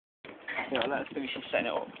Yeah, let's finish setting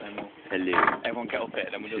it up, then we'll... Hello. Everyone get up here,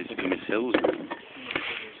 then we'll do This is Miss Hills.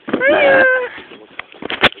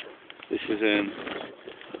 This is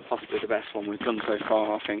possibly the best one we've done so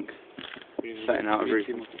far, I think. Setting out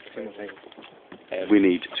everything. We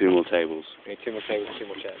need 2 more tables. We need 2 more tables, 2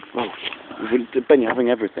 more chairs. Oh, Ben, you're having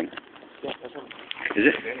everything. Yeah, that's right. Is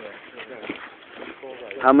it?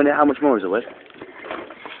 How much more is it with?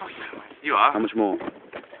 You are? How much more?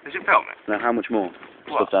 Is it filming? No, how much more?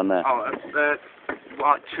 What? Stuff down there. Oh,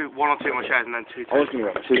 like 1 or 2 more chairs and then 2 tables. I was going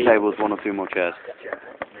to 2 tables, 1 or 2 more chairs.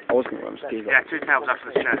 I was going to Yeah, 2 tables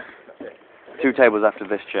after this chair. 2 tables after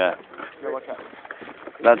this chair.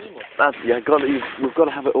 That's yeah. We've got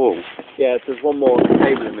to have it all. Yeah, there's 1 more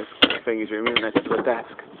table in this thingy's room, isn't there? Next to a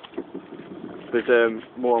desk. There's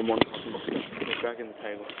more on one. Dragging the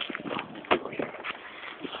table.